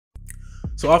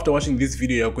So after watching this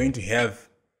video, you're going to have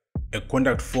a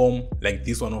contact form like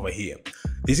this one over here.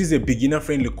 This is a beginner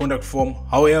friendly contact form.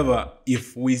 However,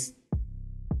 if we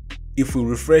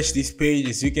refresh this page,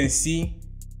 as you can see,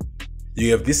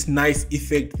 you have this nice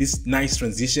effect, this nice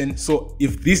transition. So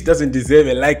if this doesn't deserve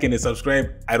a like and a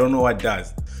subscribe, I don't know what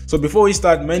does. So before we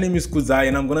start, my name is Kuzai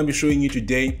and I'm going to be showing you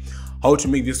today how to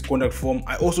make this contact form.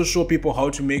 I also show people how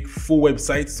to make full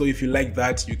websites. So if you like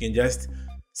that, you can just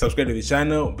subscribe to the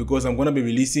channel because I'm going to be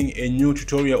releasing a new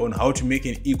tutorial on how to make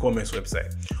an e-commerce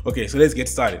website. Okay, so let's get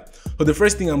started. So the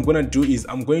first thing I'm going to do is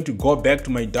I'm going to go back to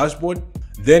my dashboard.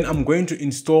 Then I'm going to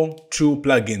install two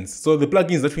plugins. So the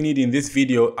plugins that we need in this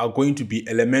video are going to be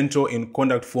Elementor and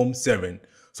Contact Form 7.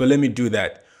 So let me do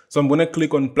that. So I'm going to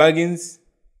click on plugins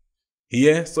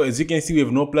here. So as you can see, we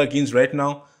have no plugins right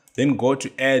now. Then go to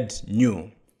add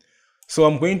new. So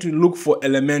I'm going to look for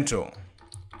Elementor.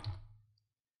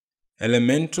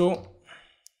 Elementor.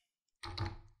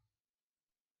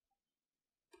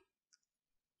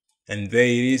 And there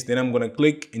it is. Then I'm going to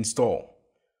click install.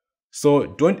 So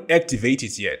don't activate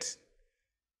it yet.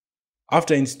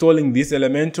 After installing this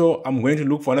Elementor, I'm going to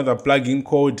look for another plugin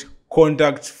called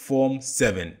Contact Form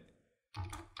 7.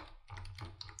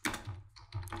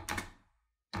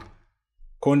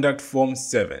 Contact Form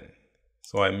 7.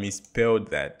 So I misspelled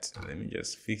that. Let me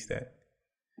just fix that.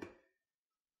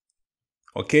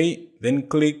 Okay, then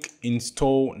click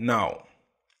install now.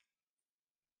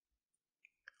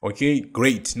 Okay,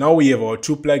 great. Now we have our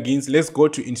two plugins. Let's go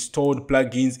to installed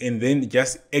plugins and then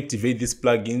just activate these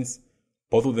plugins,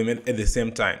 both of them at the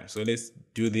same time. So let's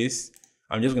do this.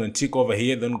 I'm just going to tick over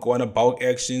here, then go on about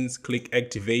actions, click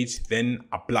activate, then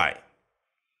apply.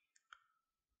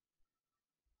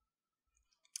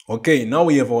 Okay, now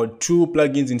we have our two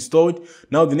plugins installed.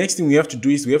 Now the next thing we have to do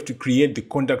is we have to create the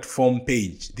contact form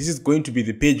page. This is going to be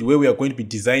the page where we are going to be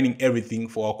designing everything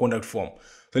for our contact form.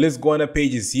 So let's go under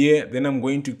pages here. Then I'm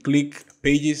going to click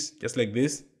pages just like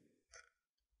this.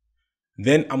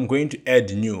 Then I'm going to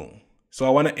add new. So I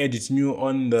want to edit new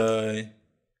on a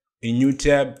new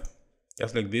tab,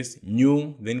 just like this,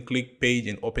 new, then click page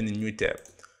and open a new tab.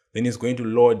 Then it's going to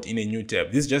load in a new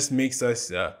tab. This just makes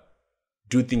us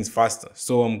do things faster.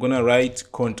 So I'm going to write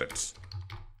contacts.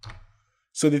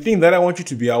 So the thing that I want you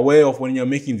to be aware of when you're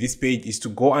making this page is to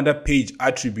go under page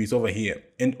attributes over here.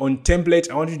 And on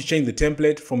template, I want you to change the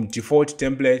template from default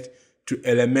template to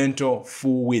Elementor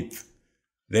full width.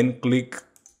 Then click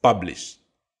publish.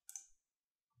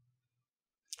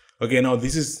 Okay, now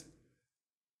this is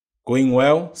going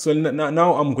well. So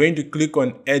now I'm going to click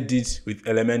on edit with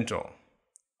Elementor.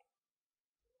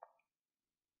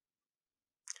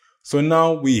 So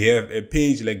now we have a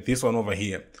page like this one over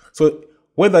here. So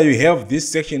whether you have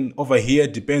this section over here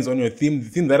depends on your theme. The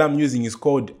theme that I'm using is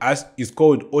called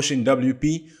Ocean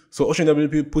WP. So Ocean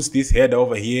WP puts this header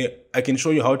over here. I can show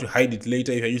you how to hide it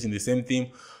later if you're using the same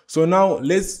theme. So now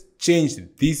let's change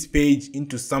this page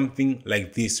into something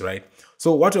like this, right?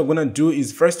 So what we're going to do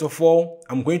is, first of all,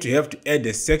 I'm going to have to add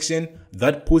a section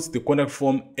that puts the contact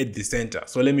form at the center.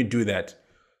 So let me do that.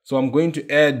 So I'm going to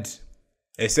add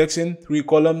a section, three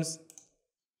columns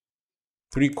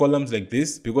like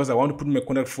this, because I want to put my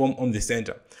contact form on the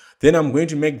center. Then I'm going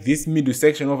to make this middle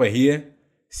section over here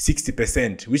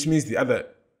 60%, which means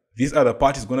this other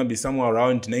part is going to be somewhere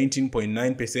around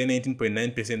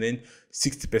 19.9%, then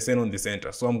 60% on the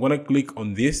center. So I'm going to click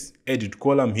on this edit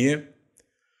column here.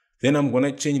 Then I'm going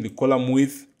to change the column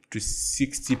width to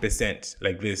 60%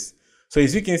 like this. So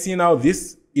as you can see now,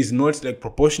 this is not like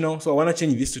proportional. So I want to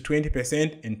change this to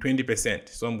 20% and 20%.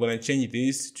 So I'm going to change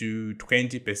this to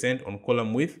 20% on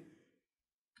column width,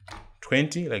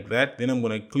 20 like that. Then I'm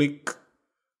going to click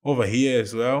over here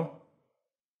as well,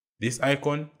 this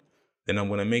icon. Then I'm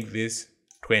going to make this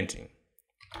 20.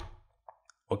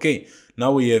 Okay,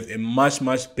 now we have a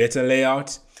much better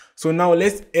layout. So now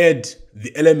let's add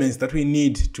the elements that we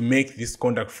need to make this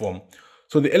contact form.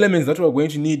 So the elements that we're going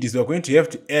to need is we're going to have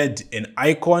to add an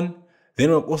icon. Then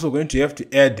we're also going to have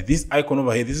to add this icon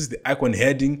over here. This is the icon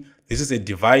heading. This is a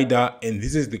divider. And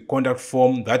this is the contact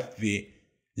form that the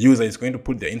user is going to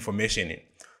put their information in.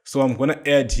 So I'm going to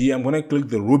add here. I'm going to click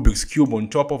the Rubik's Cube on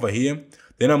top over here.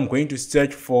 Then I'm going to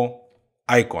search for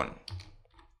icon.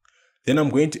 Then I'm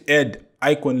going to add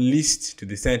icon list to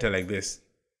the center like this.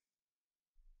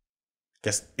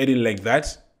 Just add it like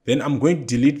that. Then I'm going to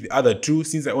delete the other two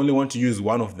since I only want to use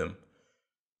one of them.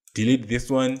 Delete this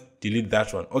one, delete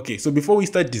that one. Okay, so before we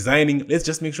start designing, let's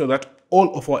just make sure that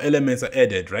all of our elements are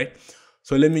added, right?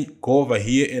 So let me go over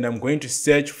here and I'm going to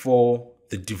search for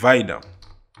the divider.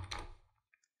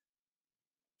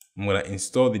 I'm going to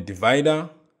install the divider.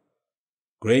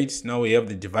 Great. Now we have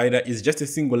the divider. It's just a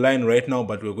single line right now,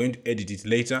 but we're going to edit it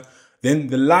later. Then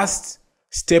the last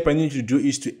step I need to do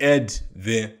is to add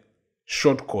the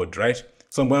shortcode, right?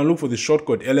 So I'm going to look for the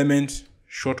shortcode element,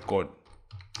 shortcode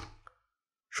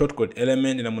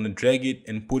element, and I'm going to drag it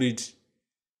and put it.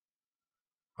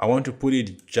 I want to put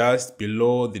it just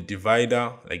below the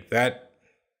divider like that.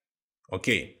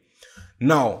 Okay.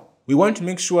 Now we want to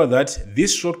make sure that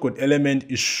this shortcode element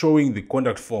is showing the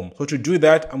contact form. So to do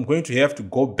that, I'm going to have to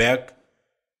go back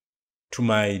to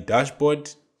my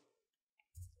dashboard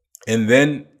and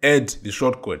then add the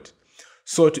shortcode.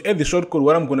 So to add the shortcode,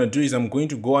 what I'm going to do is I'm going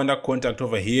to go under contact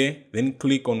over here, then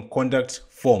click on contact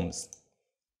forms.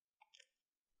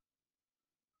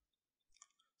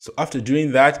 So after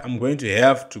doing that, I'm going to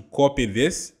have to copy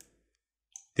this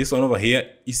one over here.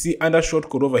 You see under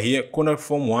shortcode over here, contact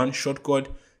form 1 shortcode,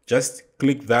 just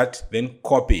click that, then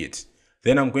copy it.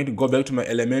 Then I'm going to go back to my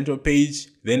Elementor page,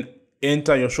 then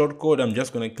enter your shortcode. I'm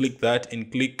just going to click that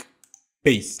and click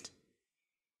paste.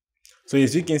 So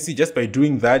as you can see, just by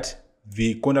doing that,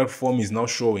 the contact form is now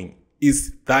showing.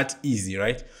 It's that easy,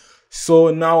 right?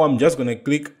 So now I'm just going to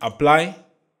click apply.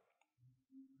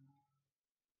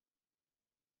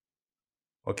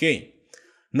 Okay.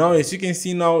 Now, as you can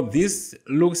see now, this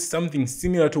looks something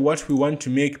similar to what we want to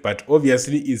make, but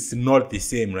obviously it's not the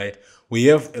same, right? We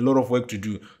have a lot of work to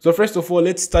do. So first of all,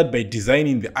 let's start by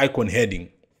designing the icon heading.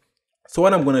 So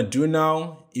what I'm going to do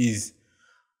now is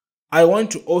I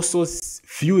want to also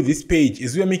view this page.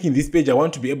 As we're making this page, I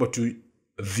want to be able to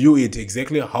view it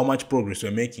exactly how much progress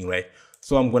we're making, right?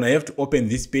 So I'm going to have to open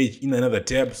this page in another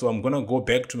tab. So I'm going to go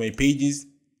back to my pages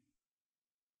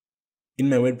in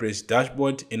my WordPress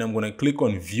dashboard, and I'm going to click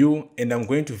on view, and I'm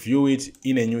going to view it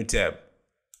in a new tab.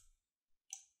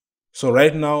 So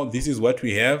right now, this is what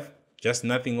we have, just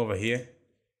nothing over here.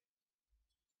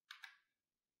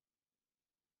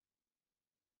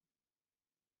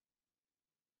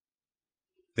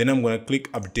 Then I'm going to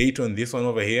click update on this one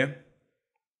over here.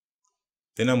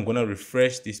 Then I'm going to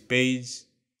refresh this page.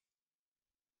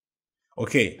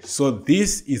 Okay, so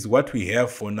this is what we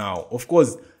have for now. Of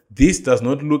course, this does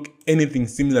not look anything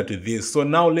similar to this. So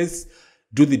now let's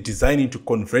do the designing to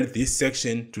convert this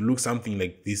section to look something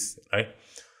like this, right?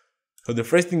 So the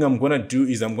first thing I'm going to do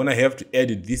is I'm going to have to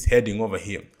edit this heading over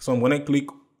here. So I'm going to click,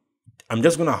 I'm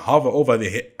just going to hover over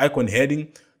the icon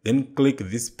heading, then click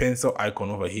this pencil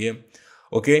icon over here.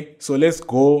 Okay, so let's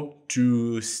go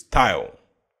to style.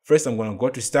 First, I'm going to go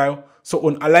to style. So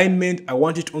on alignment, I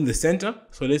want it on the center.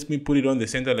 So let me put it on the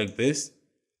center like this,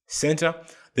 center.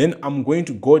 Then I'm going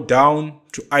to go down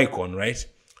to icon, right?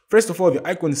 First of all, the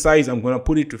icon size, I'm going to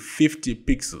put it to 50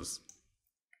 pixels.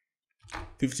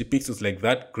 50 pixels like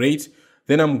that. Great.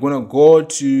 Then I'm going to go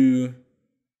to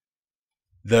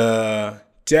the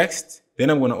text. Then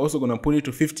I'm also going to put it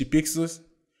to 50 pixels.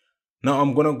 Now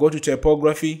I'm going to go to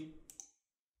typography.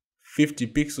 50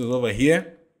 pixels over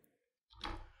here.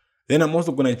 Then I'm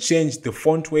also going to change the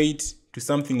font weight to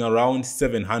something around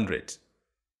 700.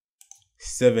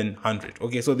 700.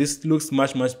 Okay, so this looks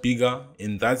much bigger,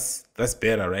 and that's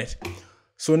better, right?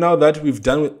 So now that we've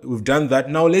done that,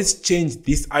 now let's change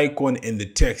this icon and the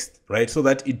text, right, so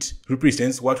that it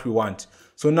represents what we want.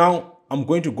 So now I'm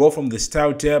going to go from the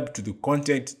style tab to the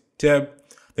content tab.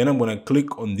 Then I'm going to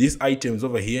click on these items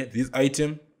over here, this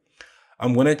item.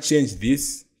 I'm going to change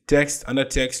this text under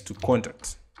text to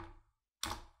contact.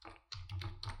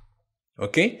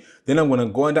 Okay, then I'm going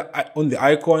to go on the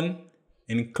icon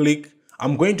and click.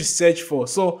 I'm going to search for,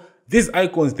 so these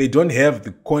icons, they don't have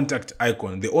the contact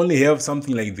icon. They only have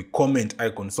something like the comment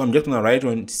icon. So I'm just going to write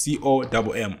on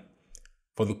COMM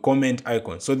for the comment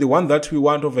icon. So the one that we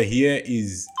want over here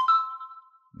is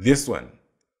this one,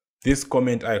 this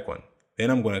comment icon. Then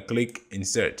I'm going to click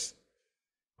insert.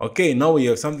 Okay, now we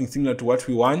have something similar to what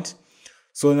we want.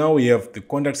 So now we have the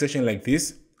contact section like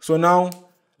this. So now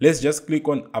let's just click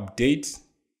on update.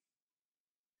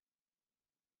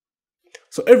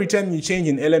 So every time you change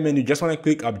an element, you just want to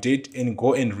click update and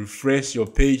go and refresh your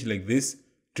page like this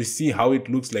to see how it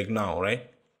looks like now, right?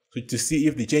 So to see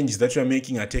if the changes that you're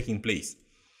making are taking place.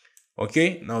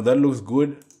 Okay, now that looks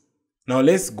good. Now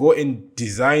let's go and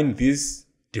design this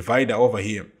divider over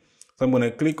here. So I'm going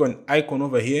to click on icon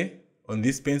over here on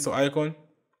this pencil icon.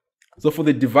 So for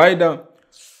the divider,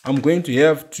 I'm going to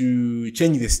have to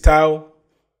change the style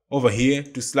over here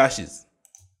to slashes.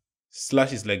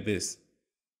 Slashes like this.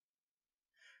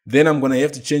 Then I'm going to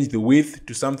have to change the width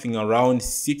to something around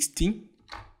 60,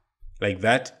 like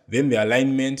that. Then the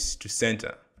alignment to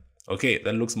center. Okay,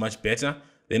 that looks much better.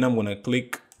 Then I'm going to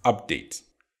click update.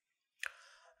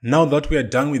 Now that we are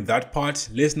done with that part,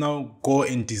 let's now go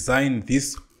and design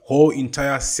this whole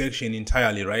entire section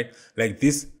entirely, right? Like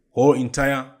this whole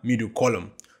entire middle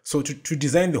column. So to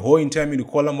design the whole entire middle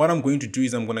column, what I'm going to do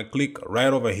is I'm going to click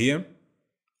right over here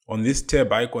on this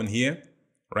tab icon here,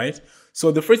 right?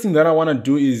 So the first thing that I want to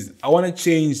do is I want to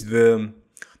change the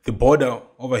border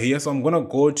over here. So I'm going to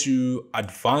go to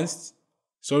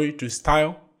to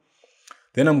style.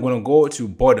 Then I'm going to go to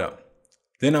border.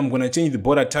 Then I'm going to change the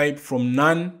border type from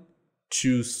none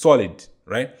to solid,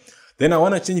 right? Then I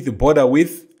want to change the border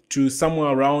width to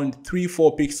somewhere around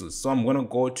 3-4 pixels. So I'm going to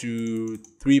go to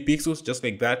 3 pixels, just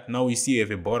like that. Now we see I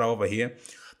have a border over here.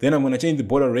 Then I'm going to change the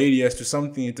border radius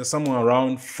to somewhere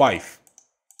around 5,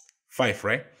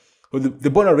 right? So the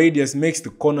border radius makes the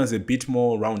corners a bit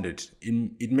more rounded.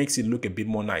 It makes it look a bit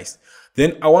more nice.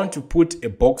 Then I want to put a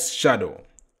box shadow.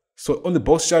 So on the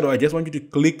box shadow, I just want you to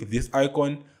click this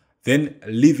icon, then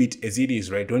leave it as it is,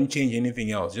 right? Don't change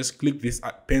anything else. Just click this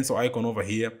pencil icon over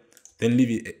here, then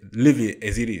leave it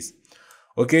as it is.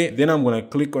 Okay, then I'm going to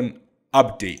click on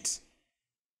update.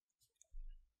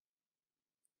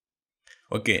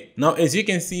 Okay, now as you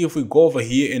can see, if we go over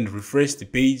here and refresh the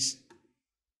page,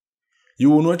 you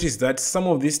will notice that some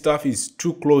of this stuff is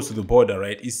too close to the border,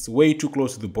 right? It's way too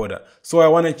close to the border. So I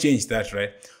want to change that, right?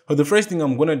 So the first thing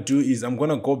I'm going to do is I'm going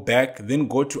to go back, then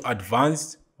go to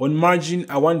advanced. On margin,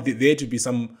 I want there to be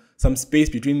some space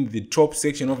between the top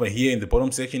section over here and the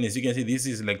bottom section. As you can see, this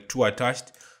is like too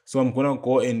attached. So I'm going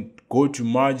to go to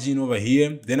margin over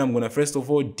here. Then I'm going to first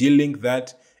of all delink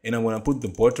that, and I'm going to put the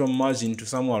bottom margin to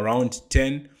somewhere around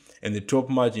 10 and the top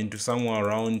margin to somewhere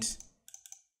around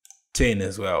 10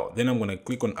 as well. Then I'm going to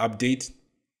click on update.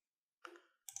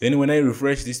 Then when I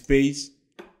refresh this page,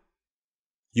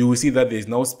 you will see that there's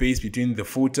no space between the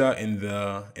footer and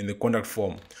the contact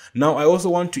form. Now I also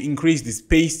want to increase the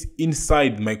space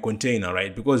inside my container,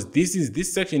 right? Because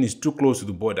this section is too close to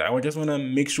the border. I just want to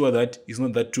make sure that it's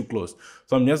not that too close.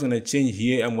 So I'm just going to change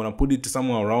here. I'm going to put it to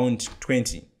somewhere around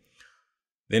 20.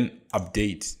 Then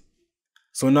update.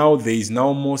 So now there is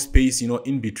now more space,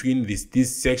 in between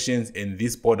these sections and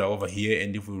this border over here.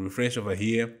 And if we refresh over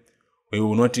here, we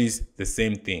will notice the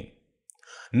same thing.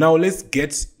 Now let's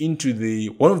get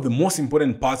into one of the most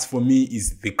important parts for me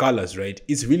is the colors, right?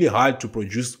 It's really hard to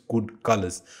produce good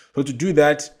colors. So to do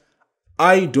that,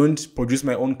 I don't produce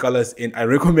my own colors, and I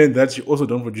recommend that you also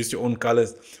don't produce your own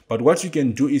colors. But what you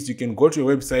can do is you can go to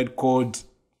a website called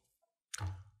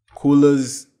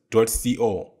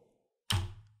colors.co,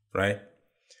 right?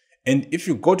 And if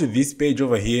you go to this page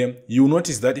over here, you'll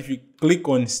notice that if you click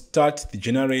on start the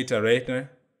generator right now,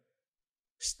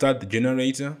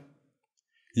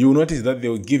 you will notice that they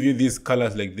will give you these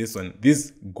colors like this one,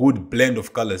 this good blend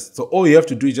of colors. So all you have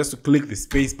to do is just to click the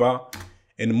space bar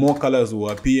and more colors will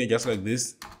appear just like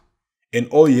this. And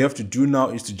all you have to do now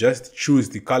is to just choose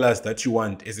the colors that you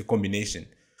want as a combination.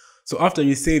 So after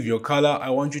you save your color, I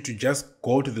want you to just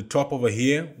go to the top over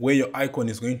here where your icon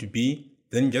is going to be.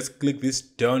 Then just click this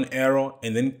down arrow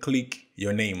and then click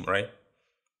your name, right?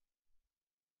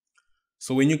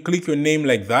 So when you click your name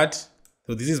like that,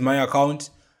 so this is my account,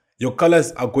 your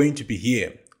colors are going to be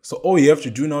here. So all you have to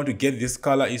do now to get this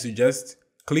color is to just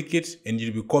click it and it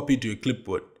will be copied to a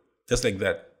clipboard, just like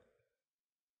that.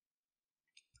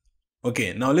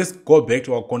 Okay, now let's go back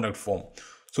to our contact form.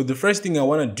 So the first thing I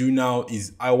want to do now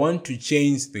is I want to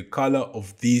change the color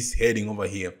of this heading over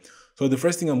here. So the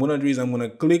first thing I'm going to do is I'm going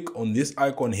to click on this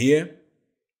icon here,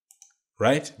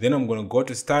 right? Then I'm going to go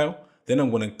to style. Then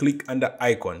I'm going to click under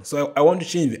icon. So I want to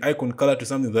change the icon color to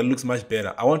something that looks much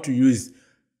better. I want to use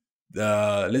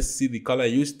let's see the color I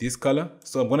use, this color.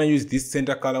 So I'm going to use this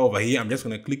center color over here. I'm just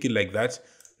going to click it like that.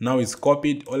 Now it's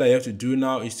copied. All I have to do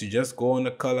now is to just go on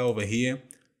the color over here,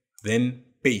 then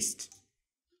paste.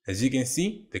 As you can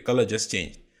see, the color just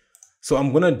changed. So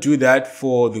I'm going to do that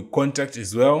for the contact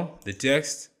as well, the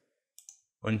text.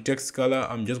 On text color,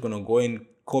 I'm just going to go and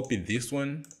copy this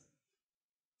one,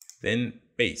 then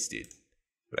paste it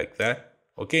like that.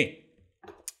 Okay.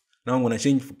 Now I'm going to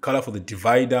change color for the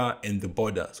divider and the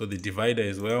border. So the divider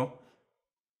as well.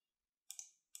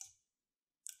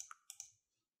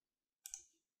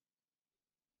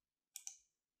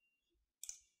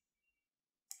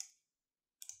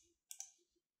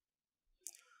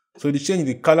 So to change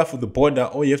the color for the border,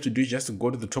 all you have to do is just to go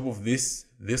to the top of this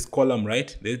column,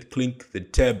 right? Then click the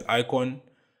tab icon.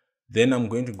 Then I'm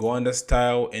going to go under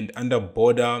style and under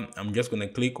border. I'm just going to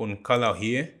click on color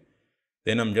here.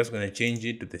 Then I'm just going to change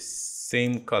it to the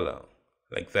same color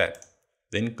like that.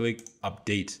 Then click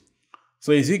update.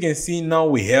 So as you can see, now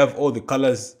we have all the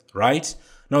colors, right?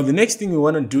 Now the next thing we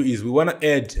want to do is we want to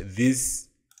add this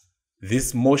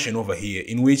motion over here,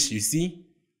 in which you see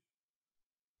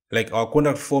like our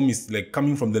contact form is like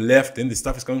coming from the left, then the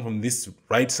stuff is coming from this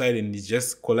right side and it's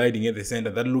just colliding at the center.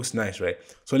 That looks nice, right?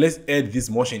 So let's add these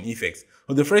motion effects.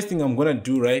 So the first thing I'm gonna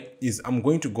do, right, is I'm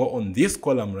going to go on this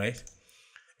column, right,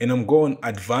 and I'm going on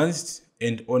advanced,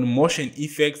 and on motion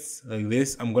effects like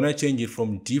this, I'm gonna change it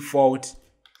from default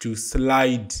to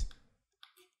slide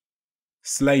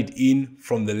in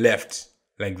from the left,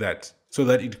 like that, so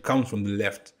that it comes from the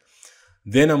left.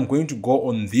 Then I'm going to go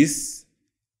on this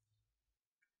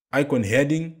icon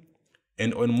heading,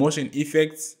 and on motion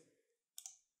effects,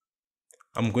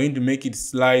 I'm going to make it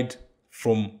slide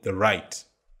from the right.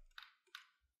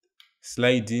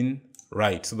 Slide in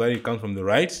right, so that it comes from the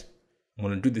right. I'm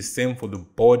going to do the same for the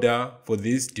border, for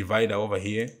this divider over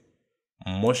here.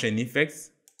 Motion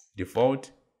effects, default,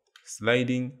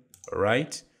 sliding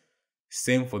right.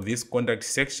 Same for this contact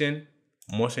section,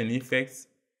 motion effects,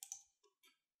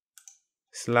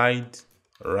 slide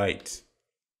right.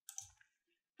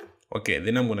 Okay,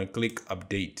 then I'm going to click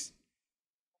update.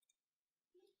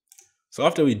 So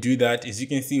after we do that, as you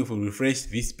can see, if we refresh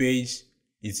this page,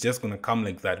 it's just going to come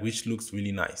like that, which looks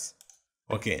really nice.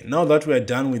 Okay, now that we are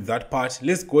done with that part,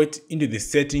 let's go into the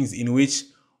settings in which,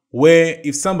 where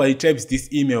if somebody types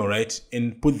this email, right,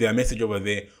 and put their message over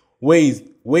there, where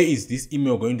is this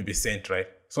email going to be sent, right?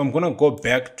 So I'm going to go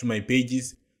back to my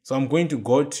pages. So I'm going to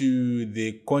go to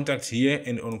the contact here,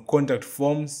 and on contact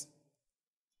forms,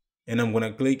 and I'm going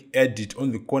to click edit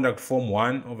on the contact form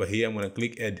 1 over here. I'm going to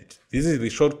click edit. This is the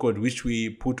shortcode which we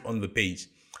put on the page.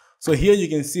 So here you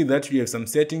can see that we have some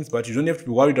settings, but you don't have to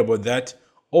be worried about that.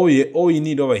 All you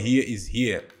need over here is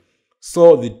here.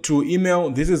 So the to email,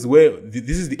 this is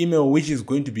the email which is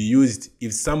going to be used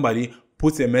if somebody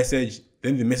puts a message,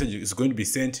 then the message is going to be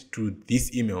sent to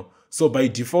this email. So by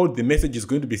default, the message is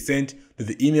going to be sent to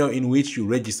the email in which you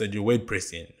registered your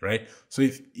WordPress in, right? So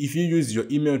if you use your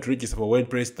email to register for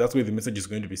WordPress, that's where the message is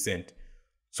going to be sent.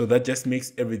 So that just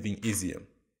makes everything easier.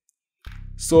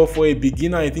 So for a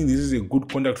beginner, I think this is a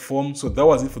good contact form. So that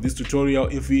was it for this tutorial.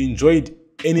 If you enjoyed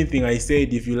anything I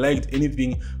said, if you liked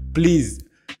anything, please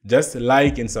just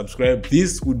like and subscribe.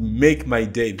 This would make my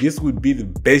day. This would be the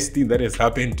best thing that has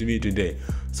happened to me today.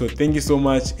 So thank you so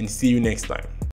much, and see you next time.